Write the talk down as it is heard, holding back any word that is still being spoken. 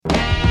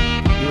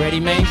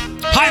ready, man?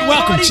 Hi, and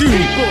welcome to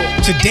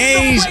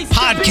today's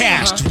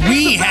podcast.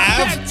 We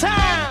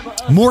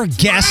have more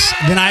guests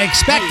than I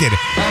expected.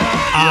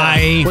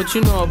 I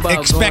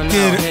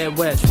expected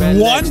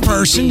one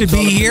person to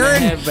be here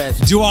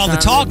and do all the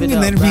talking,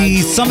 and then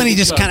be somebody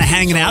just kind of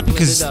hanging out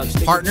because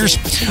partners.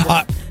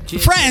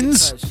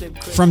 Friends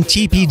from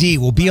TPD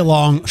will be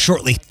along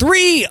shortly.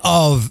 3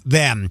 of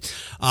them.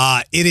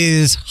 It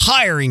is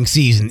hiring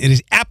season. It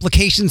is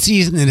application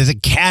season. It is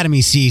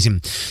academy season.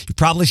 You've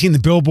probably seen the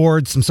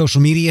billboards, some social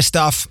media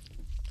stuff.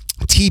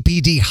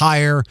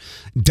 TPDhire.com.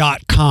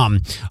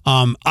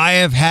 I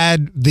have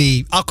had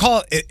I'll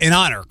call it an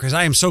honor because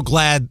I am so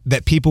glad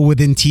that people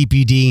within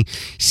TPD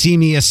see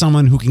me as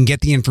someone who can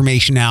get the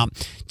information out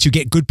to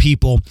get good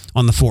people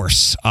on the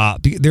force.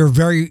 There are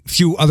very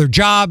few other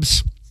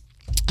jobs,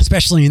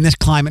 especially in this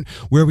climate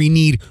where we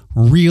need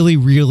really,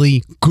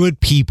 really good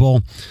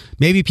people,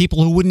 maybe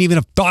people who wouldn't even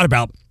have thought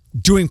about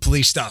doing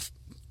police stuff,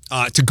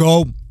 to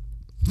go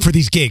for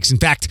these gigs. In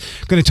fact,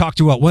 I'm going to talk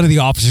to one of the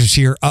officers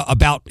here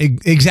about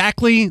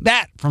exactly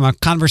that from a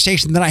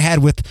conversation that I had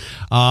with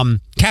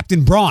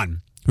Captain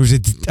Braun, who's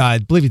I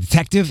believe a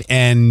detective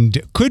and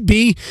could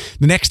be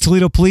the next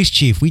Toledo police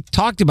chief. We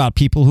talked about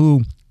people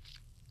who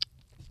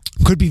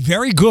could be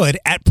very good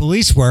at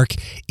police work,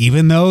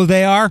 even though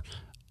they are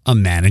a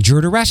manager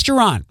at a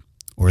restaurant,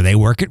 or they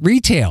work at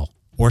retail,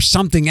 or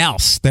something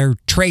else. Their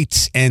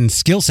traits and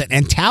skill set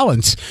and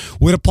talents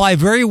would apply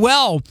very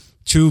well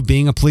to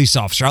being a police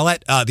officer. I'll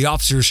let the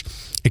officers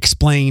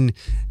explain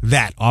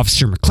that.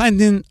 Officer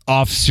Mclendon,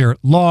 Officer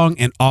Long,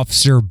 and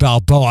Officer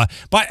Balboa.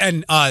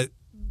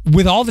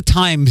 With all the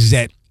times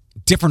that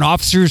different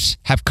officers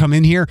have come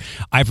in here,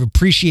 I've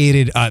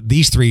appreciated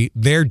these 3,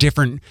 their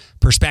different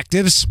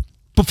perspectives.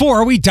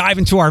 Before we dive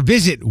into our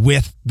visit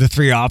with the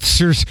 3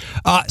 officers,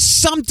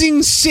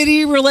 something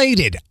city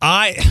related.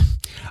 I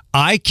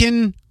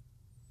don't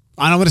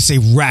want to say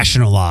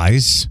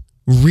rationalize.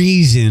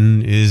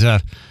 Reason is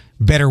a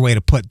better way to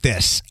put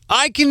this.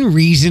 I can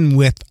reason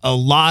with a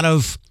lot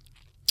of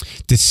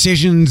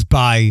decisions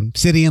by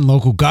city and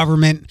local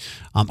government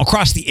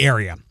across the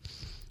area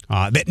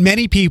that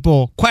many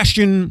people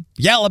question,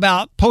 yell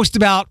about, post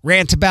about,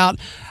 rant about.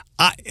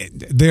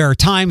 There are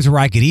times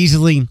where I could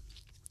easily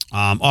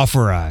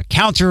offer a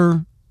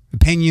counter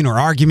opinion or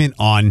argument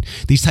on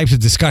these types of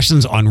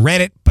discussions on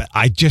Reddit, but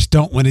I just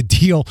don't want to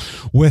deal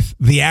with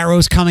the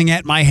arrows coming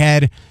at my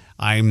head.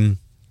 I'm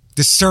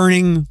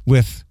discerning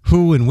with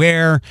who and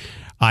where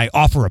I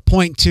offer a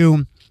point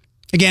to.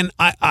 Again,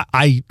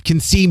 I can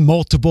see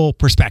multiple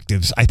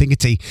perspectives. I think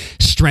it's a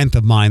strength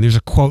of mine. There's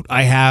a quote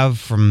I have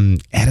from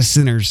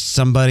Edison or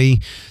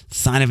somebody: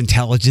 sign of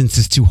intelligence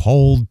is to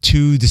hold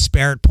 2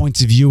 disparate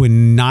points of view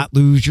and not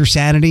lose your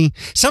sanity.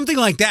 Something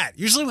like that.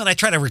 Usually when I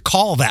try to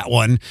recall that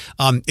one,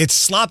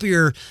 it's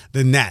sloppier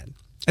than that.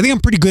 I think I'm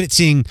pretty good at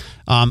seeing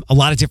a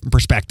lot of different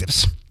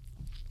perspectives.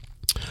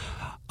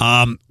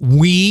 Some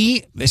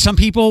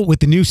people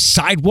with the new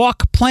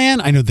sidewalk plan,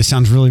 I know this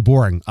sounds really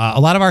boring.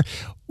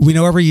 We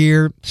know every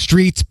year,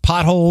 streets,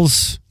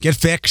 potholes get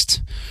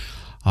fixed.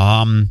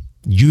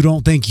 You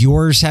don't think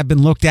yours have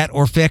been looked at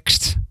or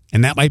fixed,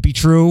 and that might be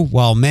true,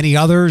 while many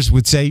others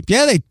would say,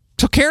 yeah, they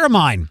took care of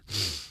mine.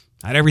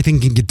 Not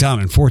everything can get done,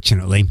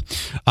 unfortunately.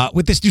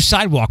 With this new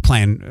sidewalk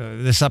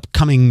plan, this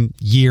upcoming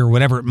year,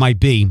 whatever it might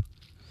be,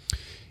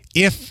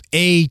 if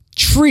a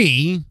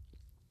tree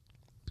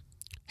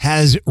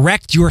has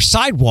wrecked your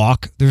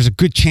sidewalk, there's a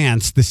good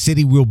chance the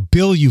city will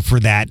bill you for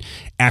that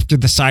after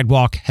the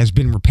sidewalk has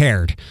been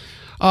repaired.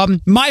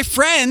 My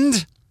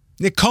friend,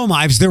 Nick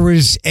Comives, there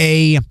was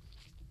a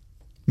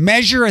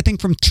measure, I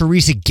think, from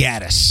Teresa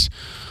Gaddis,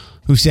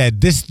 who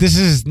said, this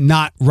is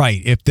not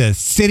right. If the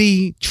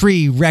city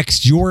tree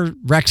wrecks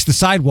the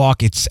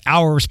sidewalk, it's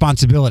our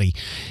responsibility.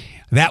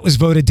 That was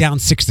voted down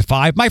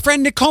 6-5. My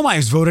friend Nick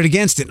Comives voted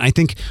against it. And I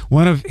think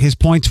one of his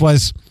points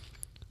was,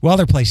 well,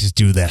 other places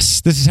do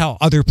this. This is how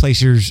other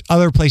places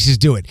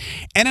do it.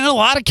 And in a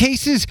lot of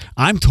cases,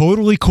 I'm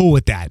totally cool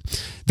with that.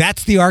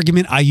 That's the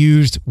argument I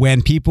used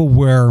when people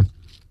were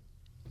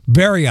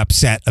very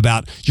upset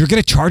about, you're going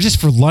to charge us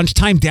for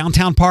lunchtime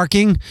downtown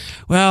parking?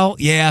 Well,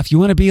 yeah, if you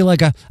want to be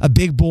like a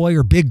big boy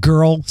or big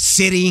girl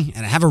city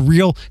and have a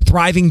real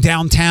thriving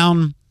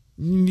downtown,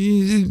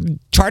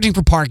 charging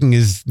for parking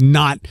is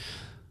not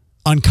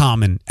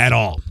uncommon at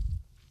all.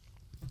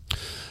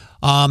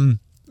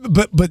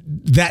 But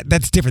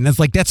that's different.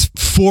 That's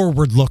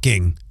forward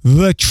looking.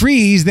 The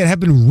trees that have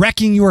been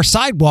wrecking your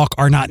sidewalk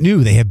are not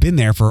new. They have been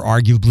there for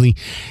arguably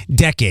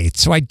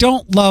decades. So I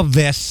don't love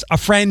this. A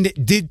friend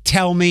did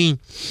tell me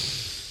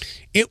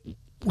it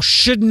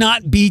should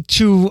not be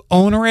too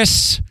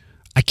onerous.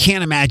 I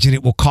can't imagine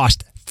it will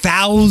cost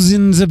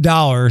thousands of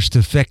dollars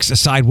to fix a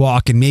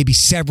sidewalk, and maybe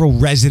several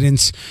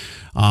residents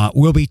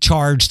will be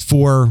charged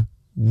for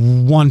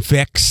one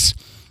fix.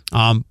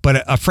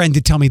 But a friend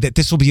did tell me that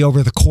this will be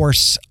over the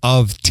course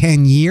of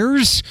 10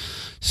 years.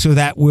 So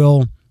that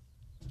will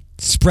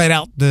spread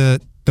out the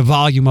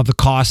volume of the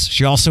cost.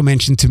 She also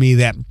mentioned to me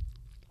that,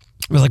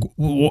 I was like,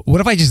 what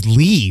if I just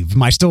leave?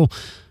 Am I still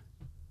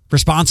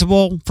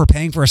responsible for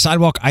paying for a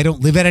sidewalk I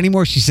don't live at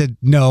anymore? She said,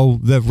 no,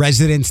 the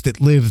residents that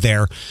live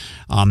there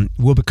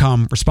will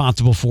become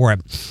responsible for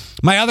it.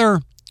 My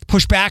other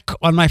pushback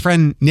on my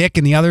friend Nick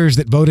and the others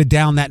that voted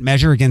down that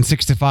measure, again,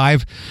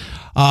 6-5.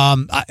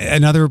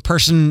 Another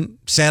person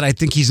said, I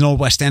think he's an Old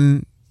West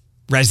End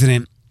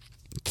resident.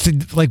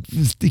 Like,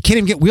 you can't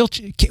even get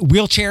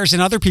wheelchairs,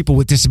 and other people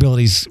with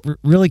disabilities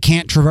really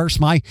can't traverse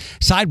my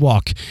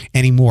sidewalk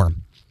anymore.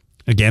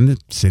 Again, the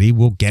city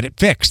will get it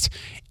fixed.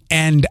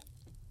 And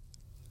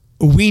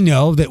we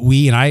know that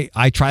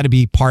I try to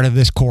be part of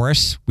this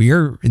chorus. We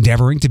are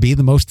endeavoring to be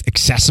the most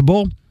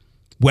accessible,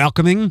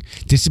 welcoming,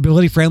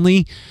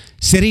 disability-friendly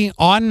city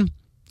in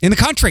the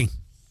country.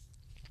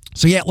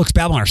 So yeah, it looks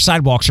bad when our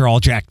sidewalks are all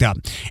jacked up.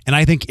 And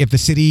I think if the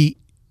city,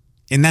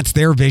 and that's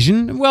their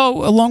vision,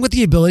 well, along with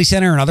the Ability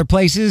Center and other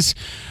places,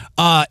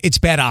 it's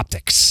bad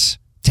optics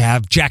to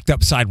have jacked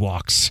up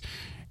sidewalks.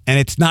 And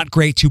it's not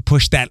great to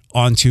push that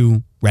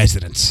onto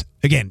residents.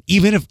 Again,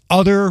 even if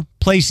other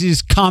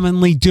places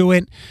commonly do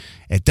it,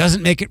 it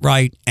doesn't make it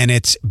right. And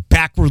it's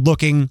backward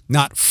looking,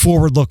 not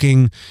forward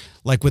looking,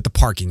 like with the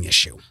parking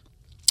issue.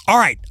 All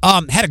right.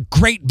 Had a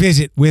great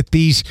visit with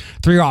these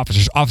three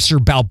officers. Officer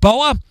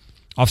Balboa,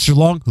 Officer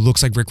Long, who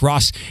looks like Rick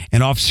Ross,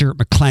 and Officer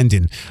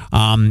Mclendon.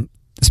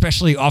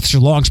 Especially Officer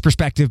Long's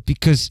perspective,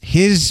 because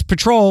his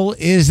patrol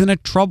is in a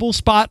trouble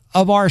spot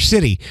of our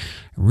city.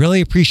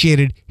 Really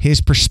appreciated his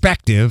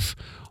perspective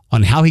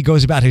on how he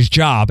goes about his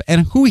job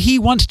and who he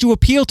wants to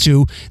appeal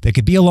to that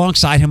could be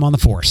alongside him on the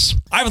force.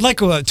 I would like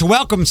to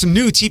welcome some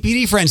new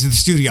TPD friends to the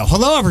studio.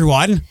 Hello,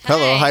 everyone. Hi.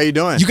 Hello, how you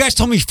doing? You guys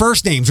told me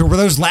first names, or were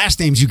those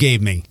last names you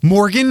gave me?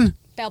 Morgan?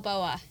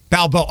 Balboa.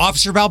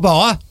 Officer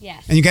Balboa?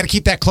 Yes. And you got to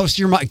keep that close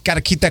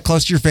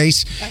to your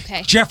face.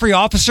 Okay. Jeffrey,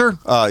 officer?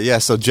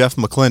 So Jeff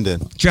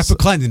Mclendon.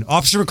 Mclendon.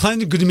 Officer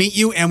Mclendon, good to meet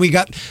you. And we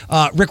got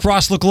Rick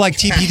Ross lookalike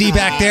TPD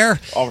back there.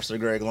 Officer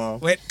Greg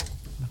Long. Wait,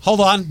 hold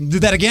on. Do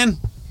that again.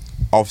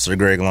 Officer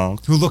Greg Long.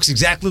 Who looks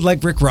exactly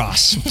like Rick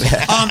Ross.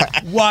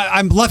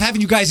 I love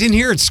having you guys in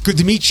here. It's good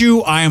to meet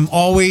you. I am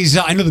always,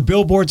 I know the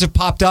billboards have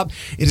popped up.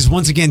 It is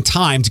once again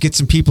time to get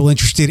some people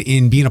interested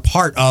in being a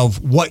part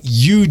of what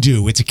you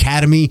do. It's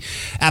Academy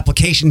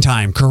application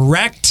time,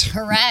 correct?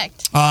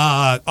 Correct.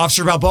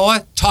 Officer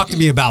Balboa, talk to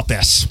me about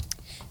this.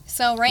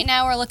 So right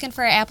now we're looking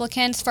for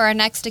applicants for our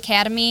next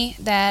Academy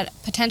that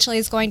potentially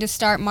is going to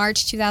start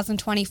March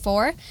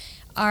 2024.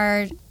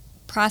 Our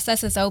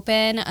process is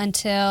open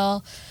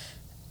until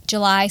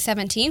July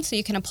 17th, so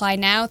you can apply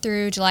now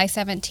through July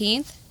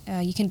 17th.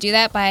 You can do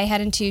that by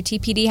heading to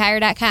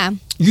tpdhire.com.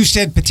 You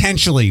said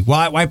potentially.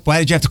 Why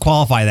did you have to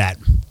qualify that?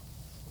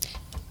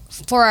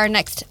 For our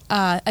next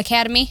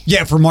Academy.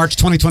 Yeah, for March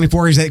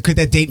 2024. Could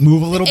that date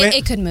move a little bit?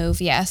 It could move,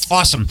 yes.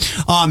 Awesome.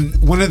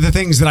 One of the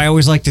things that I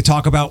always like to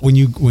talk about when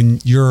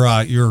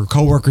your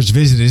coworkers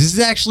visit is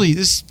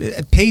this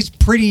pays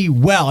pretty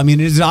well. I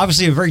mean, it is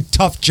obviously a very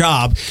tough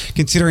job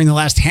considering the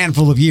last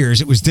handful of years.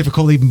 It was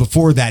difficult even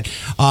before that.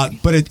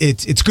 But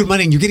it's good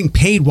money, and you're getting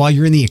paid while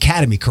you're in the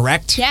academy,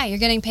 correct? Yeah, you're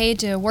getting paid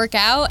to work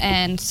out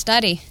and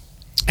study.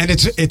 And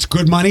it's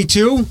good money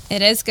too?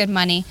 It is good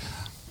money.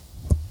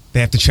 They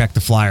have to check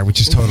the flyer,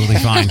 which is totally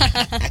fine.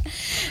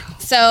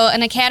 So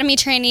an academy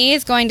trainee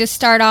is going to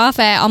start off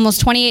at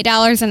almost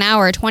 $28 an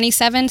hour,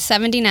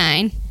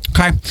 $27.79.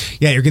 Okay.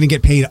 Yeah, you're going to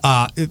get paid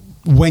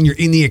when you're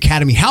in the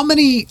academy. How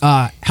many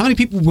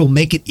people will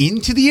make it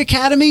into the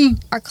academy?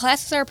 Our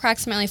classes are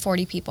approximately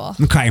 40 people.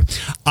 Okay.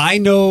 I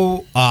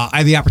know I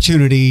have the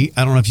opportunity,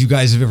 I don't know if you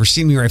guys have ever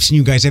seen me or I've seen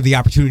you guys have the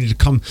opportunity to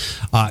come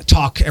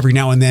talk every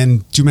now and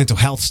then, do mental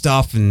health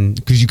stuff, and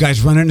because you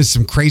guys run into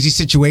some crazy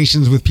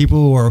situations with people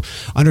who are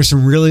under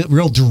some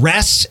real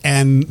duress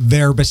and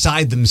they're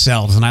beside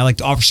themselves, and I like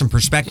to offer some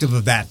perspective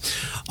of that.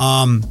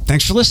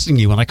 Thanks for listening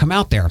to you when I come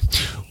out there.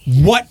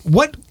 What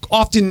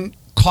often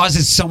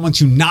causes someone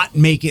to not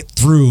make it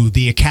through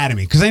the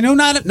academy? Because I know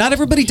not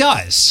everybody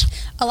does.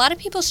 A lot of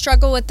people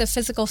struggle with the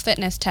physical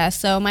fitness test,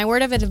 so my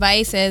word of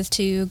advice is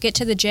to get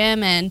to the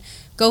gym and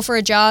go for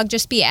a jog.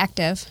 Just be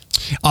active.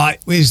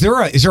 Is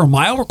there a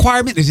mile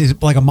requirement? Is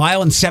it like a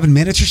mile in 7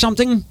 minutes or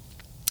something?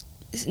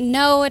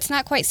 No, it's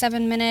not quite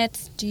 7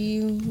 minutes. Do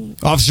you...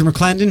 Officer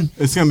Mclendon?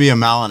 It's going to be a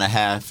mile and a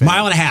half.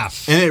 Mile and a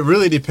half. And it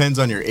really depends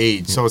on your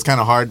age. So it's kind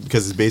of hard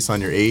because it's based on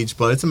your age,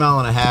 but it's a mile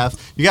and a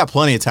half. You got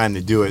plenty of time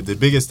to do it. The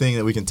biggest thing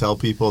that we can tell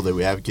people, that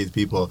we advocate to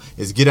people,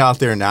 is get out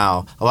there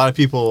now. A lot of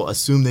people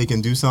assume they can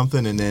do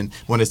something, and then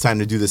when it's time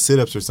to do the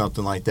sit-ups or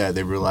something like that,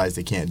 they realize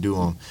they can't do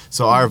them.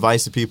 So our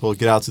advice to people,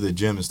 get out to the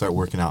gym and start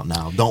working out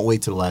now. Don't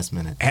wait till the last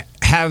minute.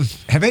 Have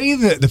any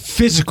of the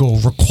physical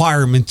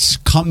requirements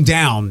come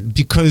down?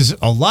 Because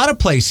a lot of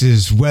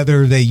places,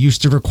 whether they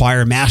used to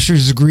require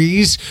master's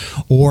degrees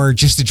or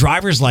just a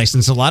driver's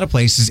license, a lot of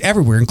places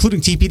everywhere, including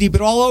TPD,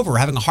 but all over, are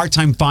having a hard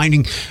time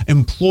finding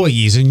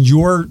employees. And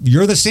you're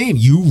the same.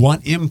 You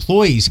want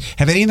employees.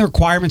 Have any of the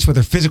requirements,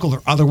 whether physical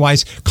or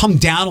otherwise, come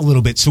down a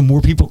little bit so more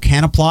people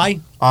can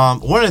apply?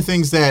 One of the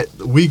things that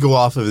we go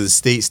off of is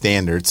state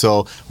standards.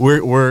 So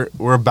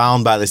we're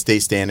bound by the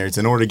state standards.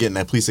 In order to get in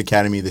that police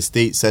academy, the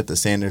state set the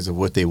standards of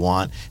what they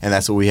want, and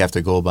that's what we have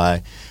to go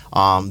by.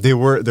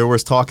 There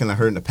was talk, and I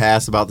heard in the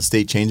past about the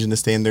state changing the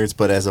standards,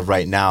 but as of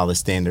right now, the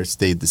standards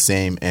stayed the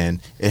same, and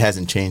it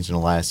hasn't changed in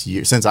the last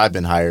year since I've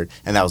been hired,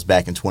 and that was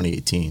back in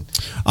 2018.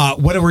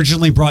 What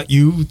originally brought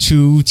you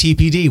to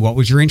TPD? What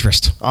was your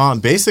interest?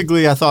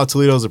 Basically, I thought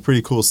Toledo is a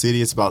pretty cool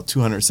city. It's about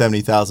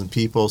 270,000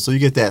 people, so you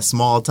get that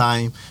small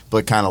time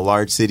but kind of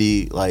large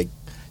city, like.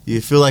 You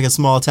feel like a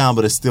small town,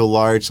 but it's still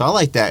large. So I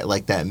like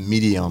that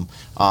medium.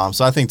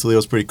 So I think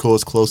Toledo's pretty cool.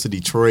 It's close to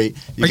Detroit.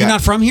 Are you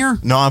not from here?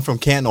 No, I'm from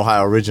Canton,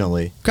 Ohio,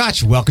 originally.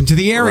 Gotcha. Welcome to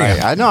the area.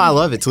 Right. I know. I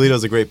love it.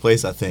 Toledo's a great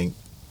place, I think.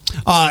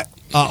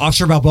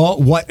 Officer Balboa,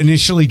 what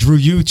initially drew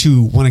you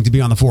to wanting to be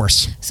on the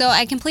force? So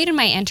I completed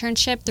my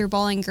internship through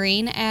Bowling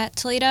Green at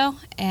Toledo,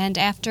 and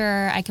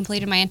after I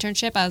completed my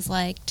internship, I was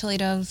like,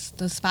 Toledo's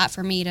the spot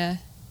for me to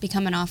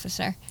become an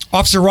officer.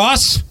 Officer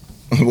Ross?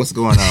 What's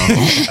going on?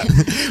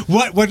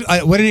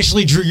 What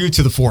initially drew you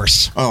to the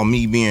force? Oh,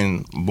 me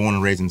being born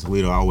and raised in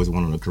Toledo, I always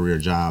wanted a career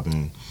job,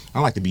 and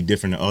I like to be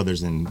different than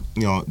others. And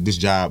this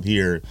job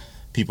here,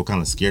 people kind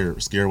of scare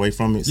away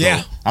from it. So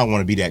yeah. I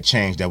want to be that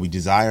change that we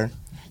desire.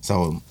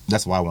 So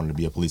that's why I wanted to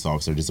be a police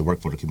officer, just to work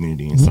for the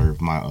community and serve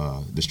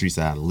the streets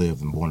that I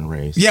live and born and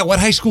raised. Yeah. What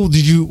neighborhood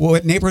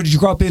did you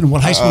grow up in? And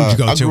what high school did you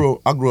go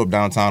to? I grew up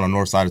downtown on the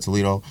north side of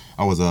Toledo.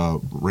 I was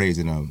raised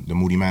in the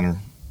Moody Manor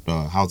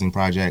housing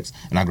projects,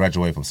 and I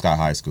graduated from Scott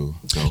High School.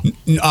 So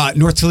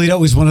North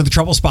Toledo is one of the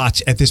trouble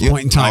spots at this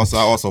point in time. I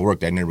also work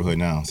that neighborhood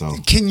now. So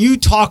can you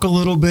talk a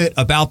little bit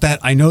about that?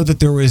 I know that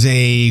there was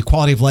a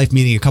quality of life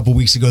meeting a couple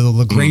weeks ago, the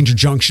LaGrange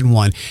Junction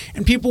one,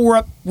 and people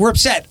were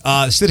upset.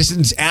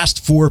 Citizens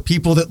asked for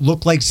people that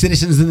look like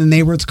citizens in the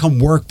neighborhood to come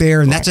work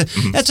there, and that's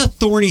a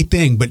thorny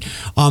thing. But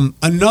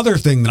another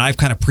thing that I've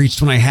kind of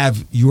preached when I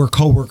have your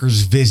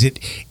coworkers visit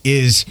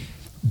is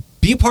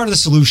be a part of the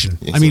solution.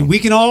 Yes, I mean, sir. we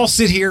can all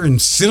sit here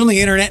and sit on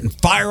the internet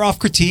and fire off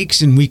critiques,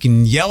 and we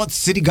can yell at the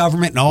city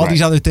government and all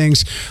these other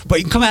things. But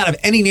you can come out of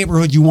any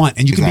neighborhood you want,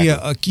 and you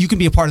can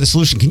be a part of the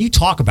solution. Can you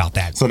talk about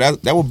that? So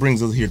that what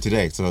brings us here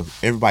today. So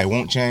if everybody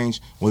won't change,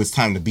 well, it's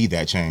time to be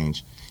that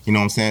change. You know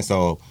what I'm saying?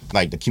 So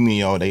like the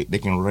community, they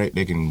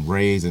can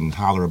raise and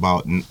holler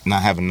about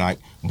not having like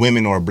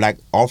women or black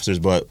officers,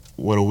 but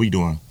what are we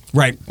doing?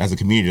 Right. As a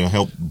community to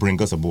help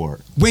bring us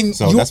aboard. That's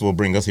what will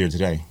bring us here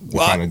today.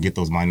 We're trying to get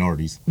those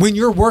minorities. When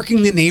you're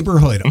working the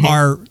neighborhood,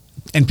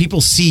 and people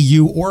see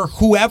you or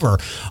whoever,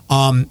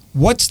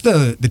 what's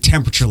the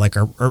temperature like?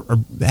 Or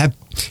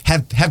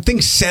have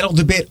things settled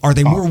a bit? Are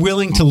they more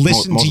willing to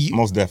listen to you?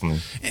 Most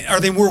definitely. Are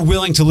they more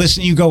willing to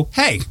listen to you? Go,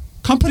 hey,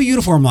 come put a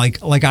uniform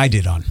like I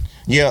did on.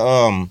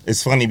 Yeah,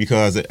 it's funny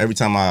because every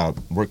time I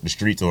work the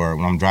streets or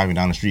when I'm driving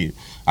down the street,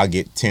 I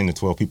get 10 to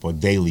 12 people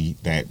daily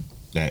that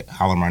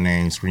holler my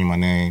name, scream my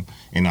name,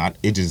 and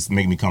it just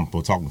makes me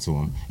comfortable talking to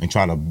them and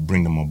try to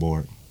bring them on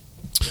board.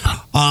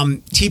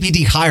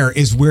 TPD hire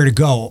is where to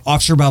go.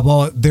 Officer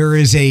Balboa, there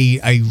is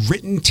a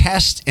written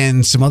test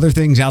and some other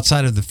things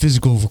outside of the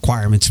physical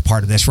requirements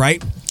part of this,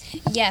 right?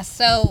 Yes,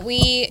 so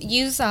we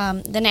use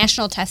the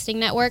National Testing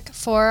Network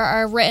for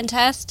our written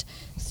test.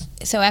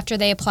 So after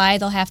they apply,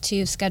 they'll have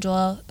to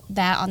schedule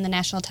that on the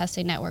National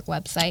Testing Network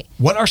website.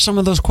 What are some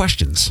of those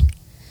questions?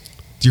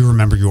 Do you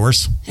remember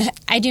yours?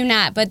 I do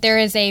not, but there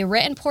is a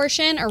written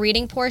portion, a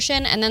reading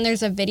portion, and then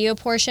there's a video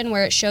portion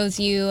where it shows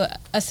you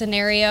a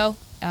scenario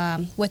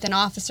with an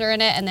officer in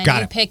it, and then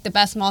you pick the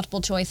best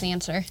multiple choice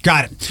answer.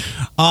 Got it.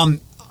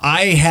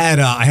 I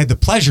had the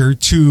pleasure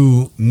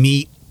to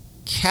meet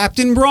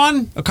Captain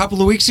Braun a couple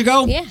of weeks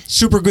ago. Yeah.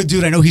 Super good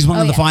dude. I know he's one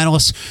of the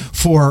finalists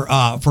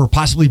for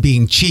possibly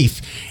being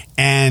chief.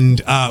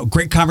 And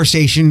great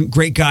conversation,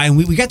 great guy. And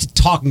we got to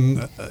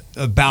talking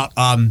about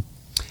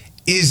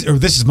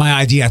this is my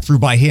idea I threw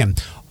by him.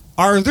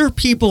 Are there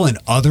people in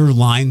other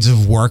lines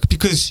of work?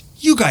 Because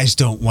you guys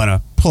don't want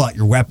to pull out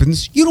your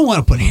weapons. You don't want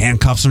to put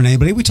handcuffs on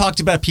anybody. We talked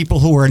about people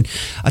who are in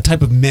a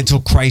type of mental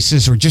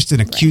crisis or just an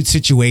acute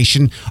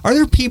situation. Are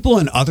there people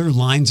in other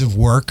lines of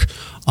work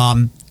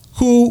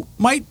who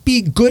might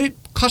be good at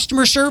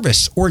customer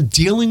service or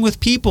dealing with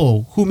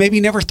people who maybe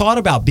never thought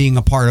about being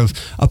a part of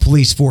a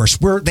police force,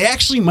 where they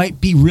actually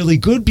might be really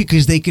good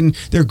because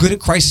they're good at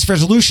crisis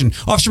resolution?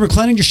 Officer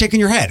Mclendon, you're shaking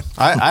your head.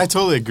 I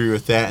totally agree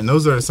with that, and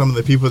those are some of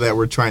the people that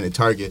we're trying to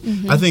target.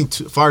 I think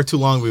far too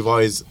long we've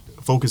always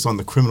focus on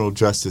the criminal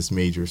justice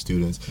major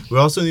students. We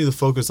also need to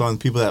focus on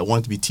people that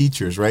want to be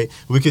teachers, right?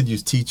 We could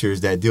use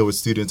teachers that deal with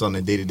students on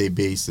a day-to-day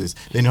basis.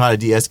 They know how to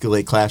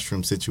de-escalate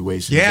classroom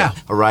situations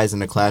that arise in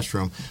the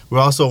classroom. We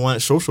also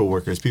want social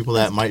workers, people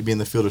that might be in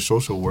the field of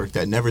social work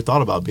that never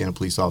thought about being a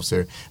police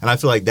officer. And I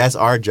feel like that's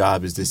our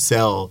job, is to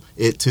sell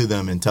it to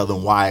them and tell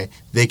them why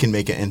they can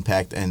make an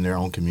impact in their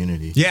own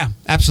community. Yeah,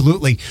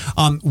 absolutely.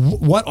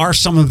 What are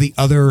some of the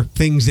other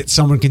things that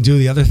someone can do?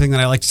 The other thing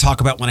that I like to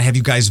talk about when I have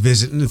you guys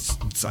visit, and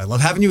I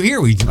love having you here.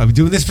 I've been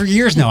doing this for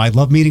years now. I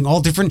love meeting all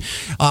different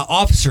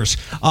officers.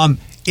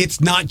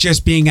 It's not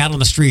just being out on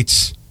the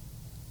streets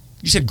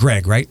You said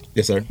Greg, right?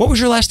 Yes, sir. What was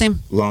your last name?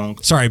 Long.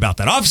 Sorry about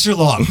that. Officer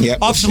Long. Yep.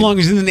 Officer Long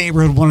is in the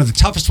neighborhood, one of the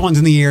toughest ones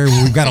in the area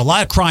where we've got a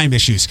lot of crime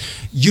issues.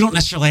 You don't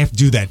necessarily have to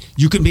do that.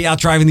 You can be out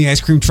driving the ice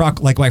cream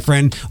truck like my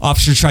friend,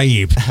 Officer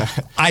Shaib.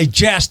 I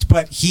jest,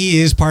 but he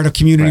is part of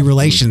community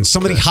relations.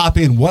 Somebody hop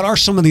in. What are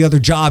some of the other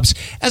jobs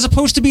as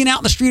opposed to being out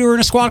in the street or in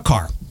a squad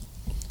car?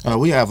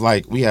 We have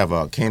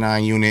a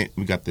canine unit.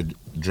 We got the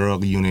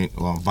drug unit,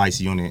 vice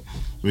unit.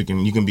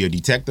 You can be a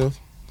detective.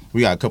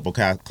 We got a couple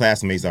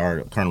classmates that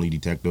are currently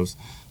detectives.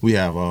 We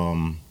have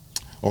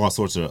all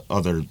sorts of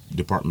other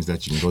departments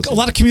that you can go to. A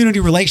lot of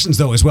community relations,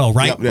 though, as well,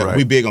 right? Yeah,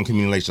 we big on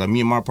community relations. Like me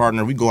and my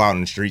partner, we go out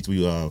in the streets.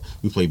 We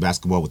play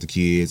basketball with the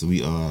kids.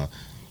 We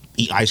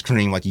eat ice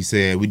cream, like you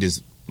said. We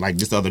just like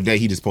just the other day,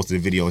 he just posted a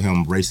video of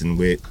him racing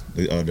with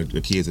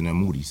the kids in the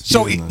Moody's.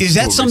 So is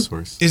that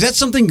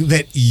something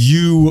that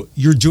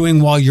you're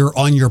doing while you're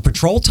on your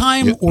patrol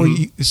time, or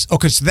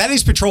okay? So that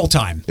is patrol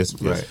time.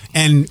 Yes, right.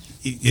 And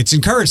it's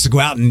encouraged to go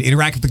out and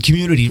interact with the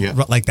community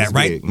like that,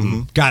 right?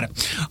 Mm-hmm. Got it.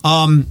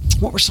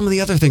 What were some of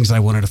the other things that I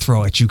wanted to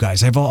throw at you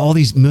guys? I have all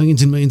these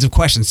millions and millions of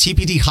questions.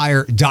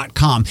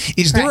 TPDhire.com.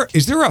 Is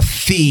there a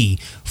fee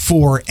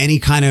for any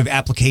kind of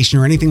application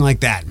or anything like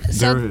that?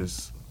 There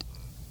is.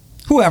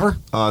 Whoever.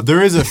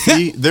 There is a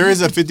fee. There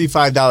is a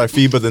 $55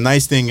 fee, but the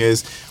nice thing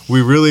is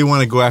we really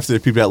want to go after the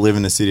people that live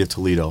in the city of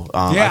Toledo.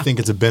 I think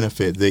it's a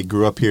benefit. They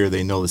grew up here.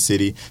 They know the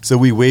city. So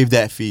we waive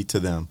that fee to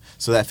them.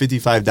 So that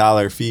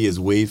 $55 fee is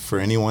waived for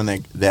anyone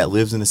that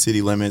lives in the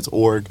city limits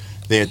or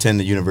they attend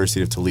the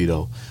University of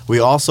Toledo. We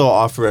also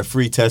offer a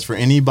free test for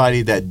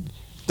anybody that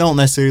don't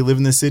necessarily live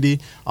in the city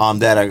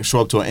that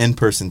show up to an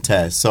in-person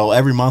test. So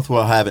every month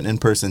we'll have an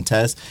in-person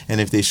test, and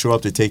if they show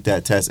up to take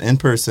that test in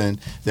person,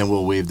 then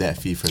we'll waive that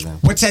fee for them.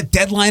 What's that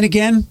deadline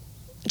again?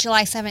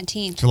 July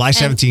 17th. July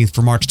 17th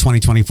for March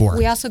 2024.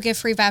 We also give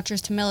free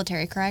vouchers to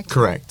military, correct?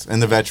 Correct. And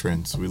the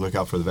veterans. We look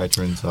out for the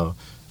veterans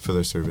for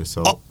their service.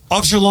 So,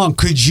 Officer Long,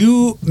 could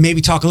you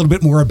maybe talk a little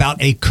bit more about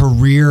a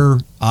career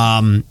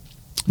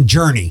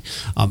journey?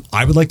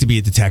 I would like to be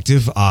a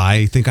detective.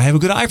 I think I have a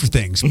good eye for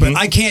things, but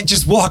I can't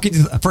just walk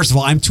into. First of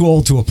all, I'm too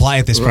old to apply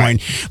at this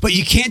point. But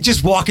you can't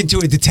just walk into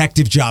a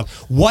detective job.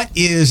 What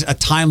is a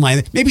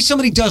timeline? Maybe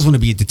somebody does want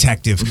to be a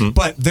detective,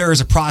 but there is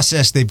a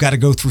process. They've got to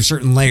go through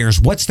certain layers.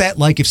 What's that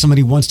like if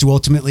somebody wants to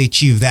ultimately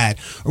achieve that?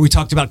 Or we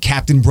talked about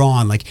Captain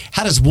Braun. Like,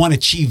 how does one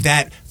achieve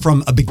that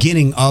from a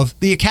beginning of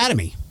the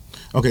academy?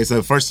 Okay,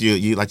 so first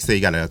you like to say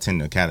you got to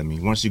attend the academy.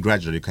 Once you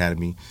graduate the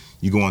academy,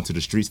 you go onto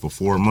the streets for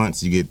 4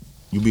 months.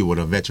 You'll be with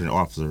a veteran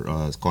officer.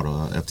 It's called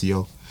a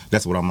FTO.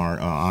 That's what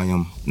I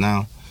am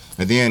now.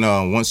 And then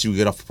once you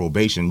get off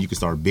probation, you can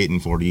start bidding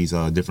for these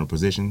different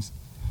positions,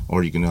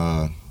 or you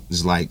can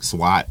just like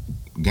SWAT,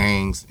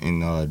 gangs,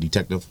 and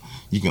detective.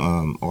 You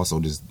can also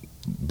just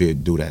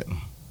do that.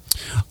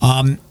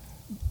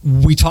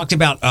 We talked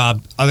about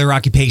other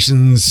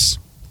occupations.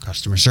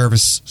 Customer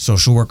service,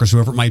 social workers,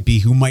 whoever it might be,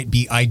 who might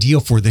be ideal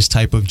for this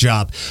type of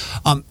job.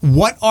 And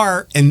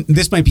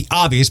this might be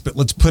obvious, but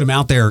let's put them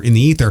out there in the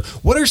ether.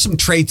 What are some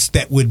traits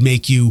that would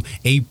make you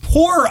a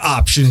poor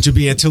option to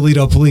be a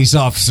Toledo police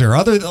officer?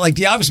 Other than like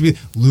the obvious would be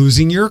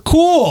losing your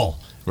cool,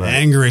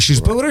 anger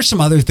issues, but what are some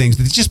other things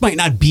that just might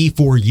not be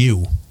for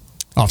you,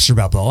 Officer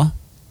Balboa?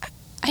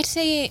 I'd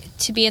say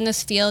to be in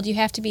this field, you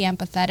have to be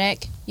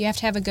empathetic. You have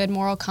to have a good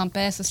moral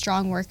compass, a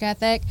strong work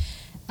ethic.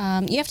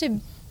 You have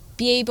to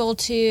be able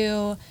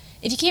to,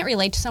 if you can't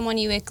relate to someone,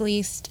 you at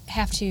least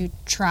have to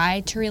try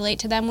to relate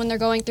to them when they're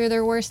going through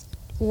their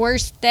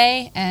worst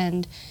day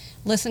and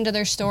listen to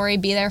their story,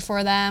 be there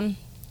for them.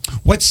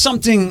 What's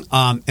something,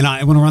 and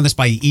I want to run this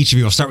by each of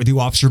you. I'll start with you,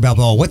 Officer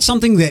Balboa. What's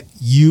something that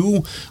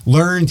you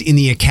learned in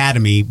the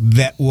academy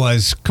that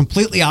was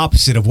completely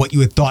opposite of what you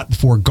had thought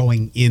before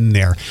going in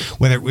there?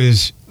 Whether it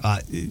was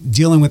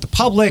dealing with the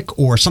public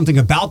or something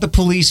about the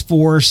police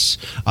force,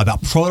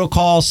 about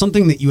protocol,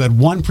 something that you had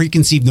one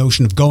preconceived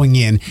notion of going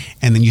in,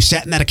 and then you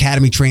sat in that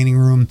academy training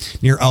room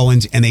near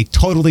Owens, and they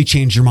totally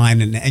changed your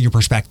mind and your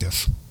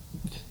perspective.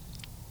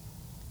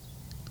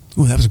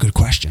 Ooh, that was a good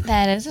question.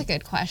 That is a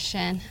good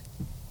question.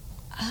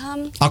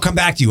 I'll come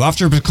back to you.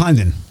 Officer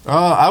Mclendon.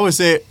 I would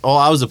say,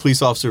 I was a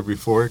police officer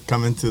before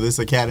coming to this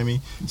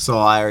academy, so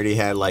I already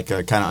had like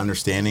a kind of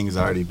understanding because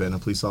I already been a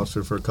police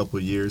officer for a couple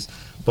of years.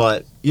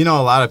 But, a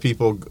lot of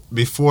people,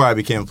 before I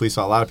became a police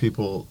officer, a lot of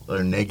people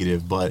are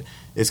negative, but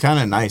it's kind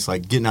of nice.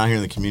 Like getting out here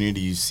in the community,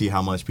 you see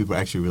how much people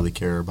actually really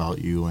care about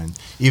you. And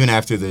even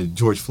after the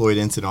George Floyd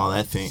incident, all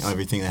that thing,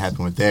 everything that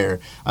happened with there,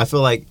 I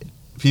feel like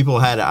people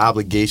had an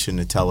obligation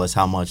to tell us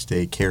how much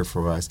they care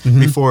for us.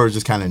 Before it was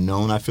just kind of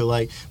known, I feel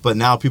like. But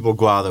now people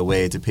go out of their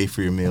way to pay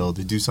for your meal,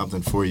 to do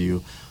something for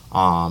you,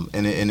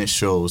 and it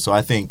shows. So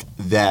I think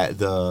that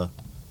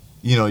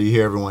you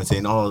hear everyone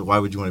saying, why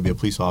would you want to be a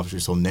police officer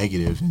so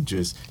negative? And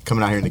just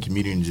coming out here in the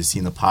community and just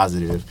seeing the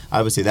positive.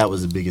 I would say that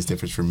was the biggest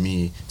difference for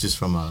me, just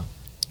from a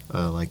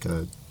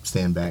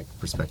stand back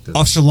perspective.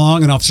 Officer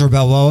Long and Officer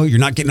Balboa, you're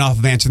not getting off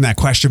of answering that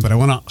question, but I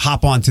want to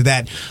hop on to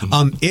that.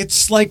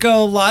 It's like a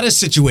lot of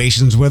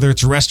situations, whether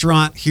it's a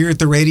restaurant, here at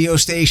the radio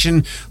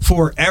station,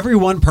 for every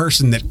one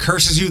person that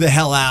curses you the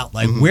hell out,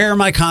 like, where are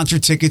my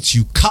concert tickets?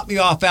 You cut me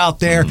off out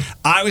there.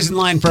 I was in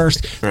line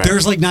first. Right.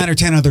 There's like 9 or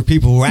 10 other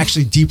people who are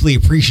actually deeply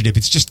appreciative.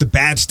 It's just the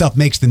bad stuff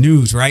makes the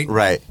news, right?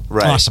 Right.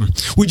 Awesome.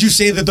 Would you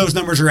say that those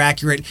numbers are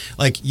accurate?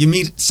 Like, you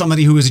meet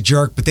somebody who is a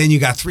jerk, but then you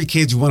got 3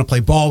 kids who want to play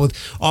ball with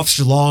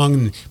Officer Long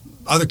and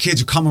other kids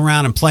who come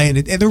around and play, and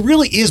there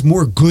really is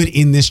more good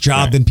in this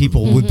job than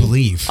people would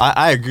believe.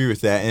 I agree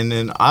with that, and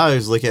then I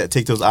always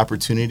take those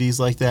opportunities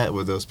like that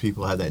where those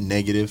people have that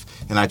negative,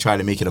 and I try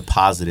to make it a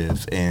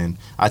positive, and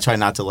I try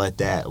not to let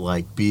that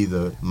be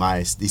my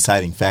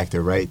deciding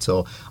factor, right?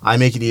 So I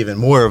make it even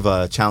more of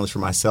a challenge for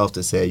myself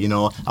to say,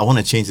 I want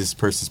to change this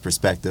person's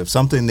perspective,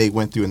 something they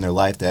went through in their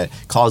life that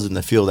caused them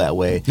to feel that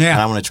way,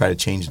 and I want to try to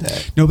change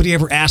that. Nobody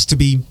ever asked to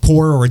be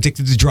poor or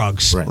addicted to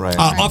drugs. Right.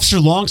 Officer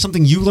Long,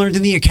 something you learned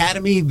in the academy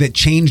that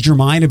changed your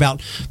mind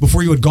about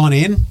before you had gone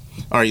in?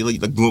 All right,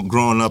 like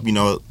growing up,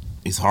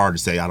 it's hard to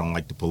say I don't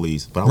like the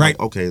police, but I'm like,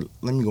 okay,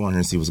 let me go in here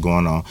and see what's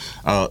going on.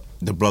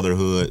 The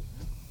brotherhood,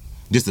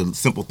 just the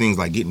simple things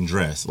like getting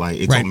dressed. Like,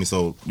 it told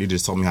me it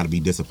just taught me how to be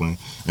disciplined.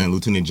 And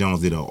Lieutenant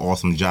Jones did an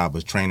awesome job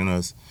of training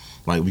us.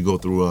 Like, we go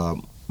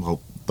through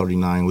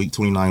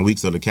 29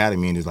 weeks of the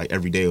academy, and it's like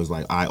every day it was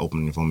like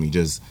eye-opening for me.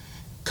 Just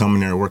coming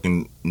there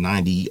working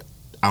 90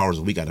 hours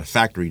a week at a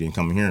factory, then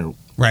coming here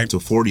to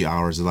 40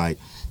 hours, like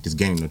just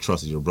gaining the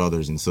trust of your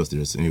brothers and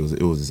sisters, and it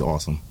was just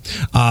awesome.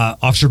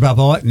 Officer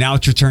Balboa, now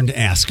it's your turn to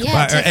ask.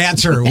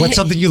 Answer. What's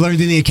something you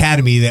learned in the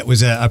academy that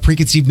was a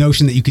preconceived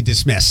notion that you could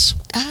dismiss?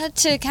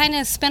 To kind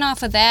of spin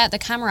off of that, the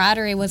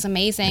camaraderie was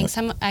amazing.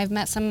 I've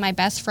met some of my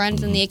best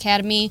friends in the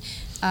academy.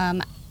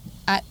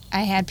 I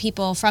had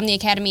people from the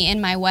academy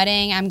in my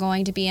wedding. I'm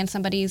going to be in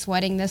somebody's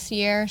wedding this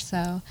year,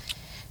 so...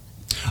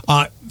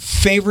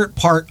 Favorite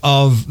part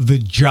of the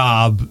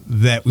job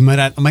that we might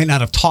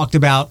not have talked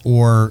about,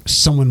 or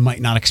someone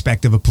might not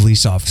expect of a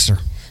police officer?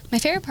 My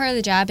favorite part of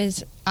the job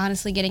is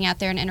honestly getting out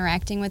there and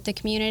interacting with the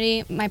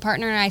community. My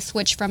partner and I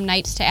switch from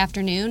nights to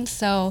afternoons,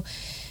 so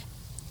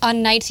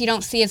on nights you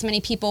don't see as many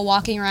people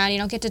walking around. You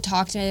don't get to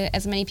talk to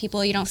as many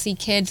people. You don't see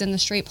kids in the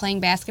street playing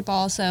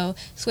basketball, so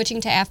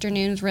switching to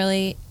afternoons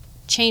really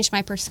changed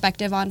my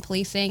perspective on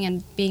policing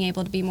and being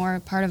able to be more a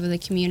part of the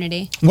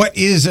community. What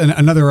is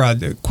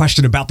another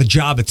question about the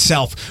job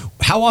itself?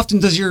 How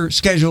often does your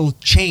schedule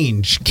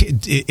change?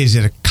 Is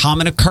it a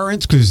common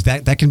occurrence? Because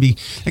that can be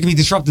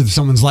disruptive to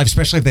someone's life,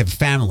 especially if they have a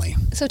family.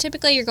 So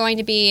typically you're going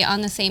to be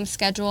on the same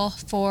schedule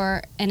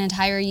for an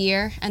entire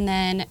year, and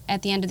then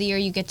at the end of the year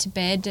you get to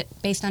bid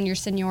based on your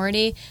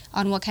seniority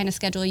on what kind of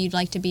schedule you'd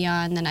like to be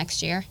on the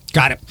next year.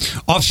 Got it.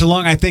 Officer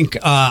Long, I think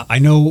I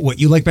know what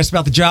you like best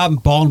about the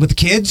job, balling with the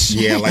kids.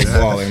 Yeah, I like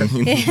balling.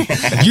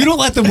 You don't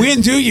let them win,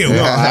 do you?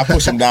 No, I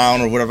push them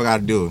down or whatever I got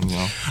to do.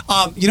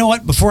 You know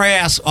what? Before I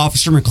ask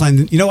Officer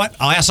Mclendon, you know what?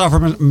 I'll ask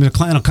Officer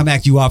Mclendon. I'll come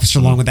back to you, Officer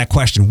Long, with that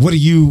question. What do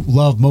you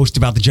love most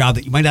about the job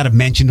that you might not have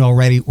mentioned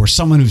already, or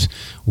someone who's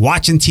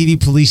watching TV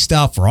police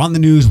stuff or on the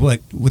news,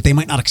 what they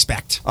might not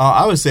expect?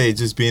 I would say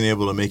just being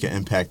able to make an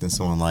impact in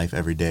someone's life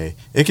every day.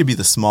 It could be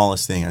the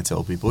smallest thing, I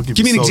tell people. It could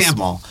Give be me an so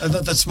example.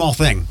 Small. The small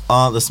thing.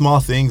 The small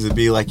things would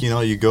be like,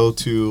 you go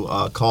to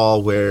a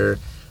call where,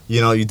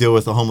 you deal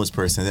with a homeless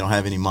person. They don't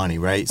have any money,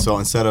 right? So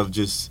instead of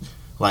just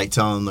like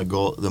telling them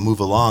to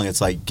move along,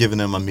 it's like giving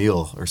them a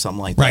meal or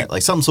something like that. Right.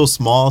 Like something so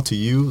small to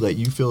you that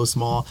you feel is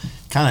small,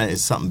 kind of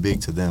is something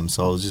big to them.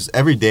 So it's just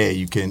every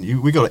day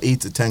we go to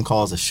 8 to 10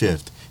 calls a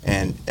shift.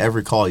 And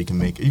every call you can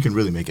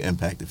really make an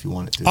impact if you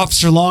want it to.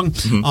 Officer Long,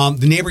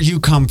 the neighborhood you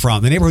come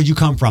from,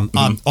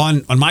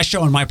 on my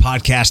show, on my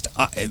podcast,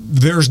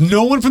 there's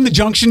no one from the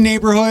Junction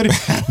neighborhood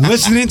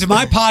listening to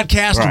my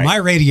podcast or my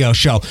radio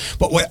show.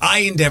 But what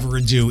I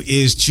endeavor to do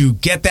is to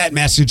get that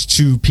message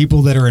to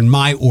people that are in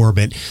my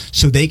orbit,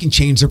 so they can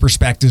change their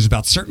perspectives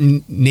about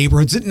certain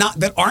neighborhoods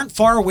that aren't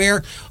far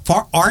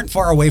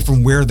away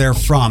from where they're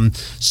from,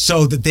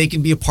 so that they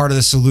can be a part of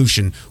the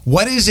solution.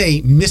 What is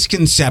a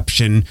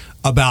misconception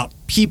about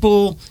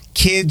people,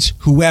 kids,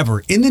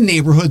 whoever in the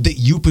neighborhood that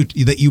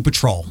you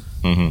patrol?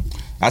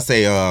 I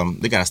say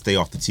they got to stay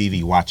off the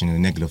TV watching the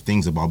negative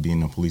things about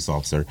being a police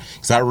officer,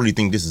 because I really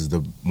think this is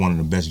one of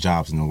the best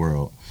jobs in the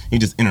world. You're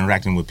just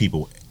interacting with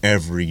people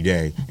every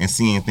day and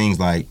seeing things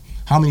like,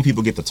 how many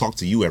people get to talk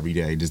to you every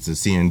day, just to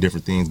seeing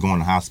different things, going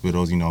to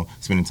hospitals,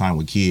 spending time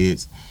with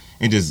kids.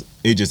 It's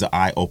just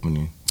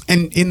eye-opening.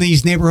 And in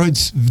these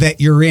neighborhoods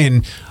that you're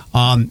in,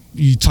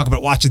 you talk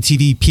about watching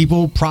TV,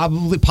 people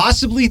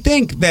possibly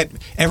think that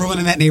everyone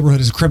in that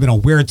neighborhood is a criminal,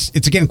 where it's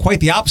again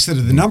quite the opposite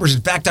of the numbers.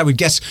 In fact, I would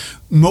guess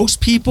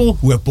most people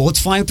who have bullets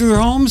flying through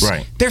their homes,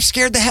 they're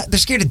scared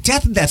to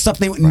death of that stuff.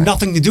 They want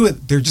nothing to do with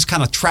it. They're just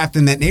kind of trapped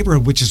in that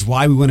neighborhood, which is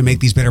why we want to make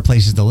these better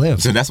places to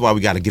live. So that's why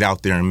we got to get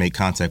out there and make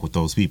contact with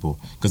those people,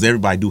 because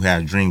everybody do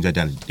have dreams that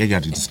they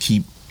got to just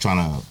keep trying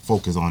to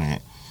focus on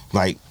that.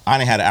 Like, I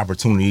didn't have the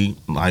opportunity,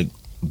 like,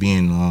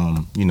 being,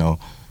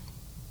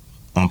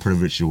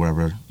 unprivileged or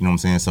whatever. You know what I'm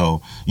saying?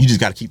 So you just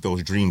got to keep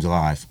those dreams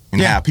alive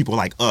and have people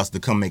like us to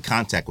come make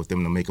contact with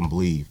them to make them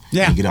believe.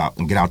 Yeah,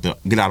 and get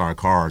out our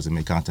cars and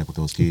make contact with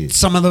those kids.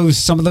 Some of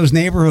those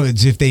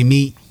neighborhoods, if they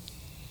meet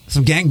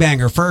some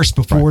gangbanger first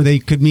before they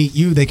could meet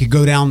you, they could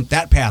go down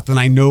that path. And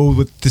I know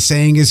what the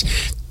saying is.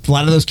 A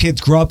lot of those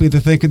kids grow up either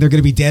thinking they're going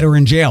to be dead or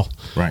in jail.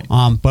 Right.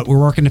 But we're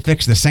working to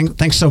fix this.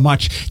 Thanks so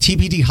much.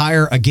 TPD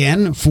hire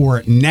again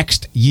for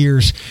next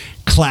year's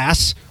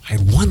class. I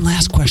had one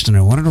last question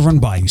I wanted to run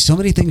by you. So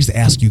many things to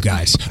ask you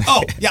guys.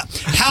 Oh, yeah.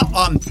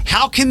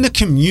 How can the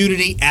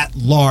community at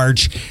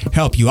large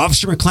help you?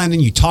 Officer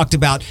Mclendon, you talked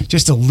about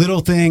just a little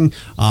thing,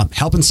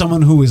 helping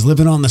someone who is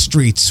living on the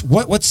streets.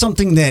 What's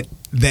something that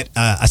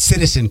a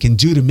citizen can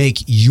do to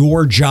make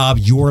your job,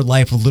 your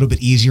life a little bit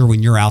easier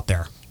when you're out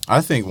there? I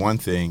think one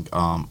thing,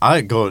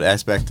 I go to the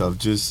aspect of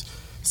just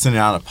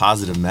sending out a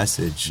positive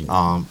message.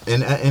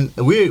 And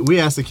we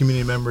ask the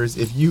community members,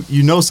 if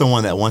you know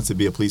someone that wants to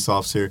be a police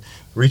officer,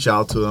 reach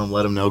out to them,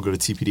 let them know, go to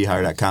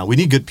tpdhire.com. We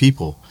need good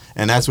people.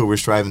 And that's what we're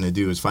striving to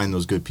do, is find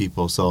those good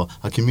people. So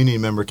a community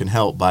member can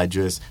help by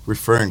just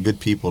referring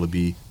good people to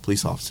be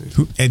police officers.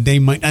 And they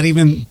might not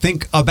even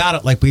think about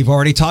it like we've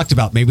already talked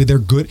about. Maybe they're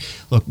good.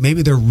 Look,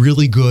 maybe they're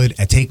really good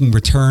at taking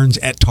returns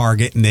at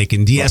Target and they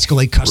can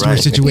de-escalate customer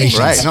situations.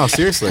 Right. No,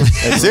 seriously.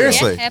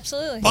 Seriously. Yeah,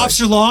 absolutely.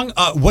 Officer Long,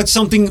 what's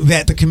something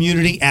that the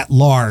community at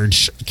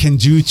large can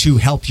do to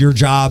help your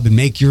job and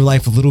make your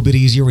life a little bit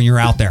easier when you're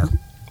out there?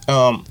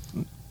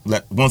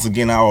 Once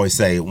again, I always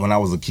say, when I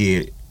was a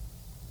kid,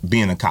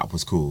 being a cop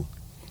was cool.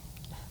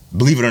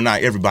 Believe it or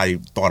not, everybody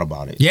thought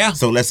about it. Yeah.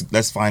 So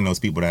let's find those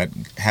people that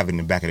have it in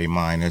the back of their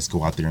mind. Let's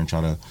go out there and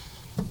try to,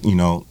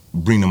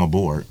 bring them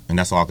aboard. And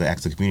that's all I could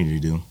ask the community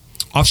to do.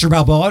 Officer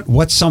Balboa,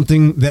 what's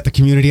something that the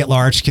community at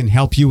large can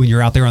help you when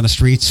you're out there on the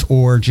streets,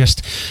 or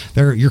just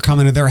you're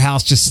coming to their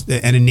house,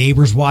 and a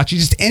neighbor's watching?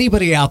 Just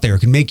anybody out there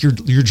can make your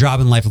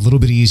job in life a little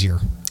bit easier.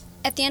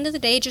 At the end of the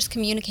day, just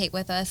communicate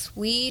with us.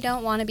 We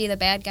don't want to be the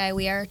bad guy.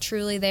 We are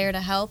truly there to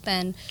help,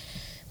 and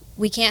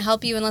we can't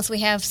help you unless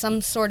we have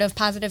some sort of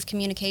positive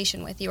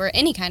communication with you, or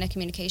any kind of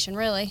communication,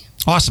 really.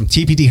 Awesome.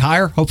 TPD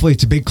hire. Hopefully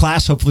it's a big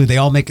class. Hopefully they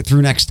all make it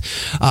through next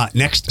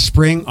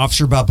spring.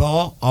 Officer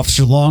Balboa,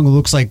 Officer Long, who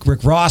looks like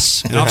Rick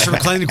Ross, and Officer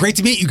Mclendon. Great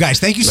to meet you guys.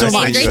 Thank you so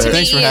much. Great to meet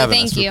Thanks for you. having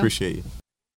Thank us. you. We appreciate you.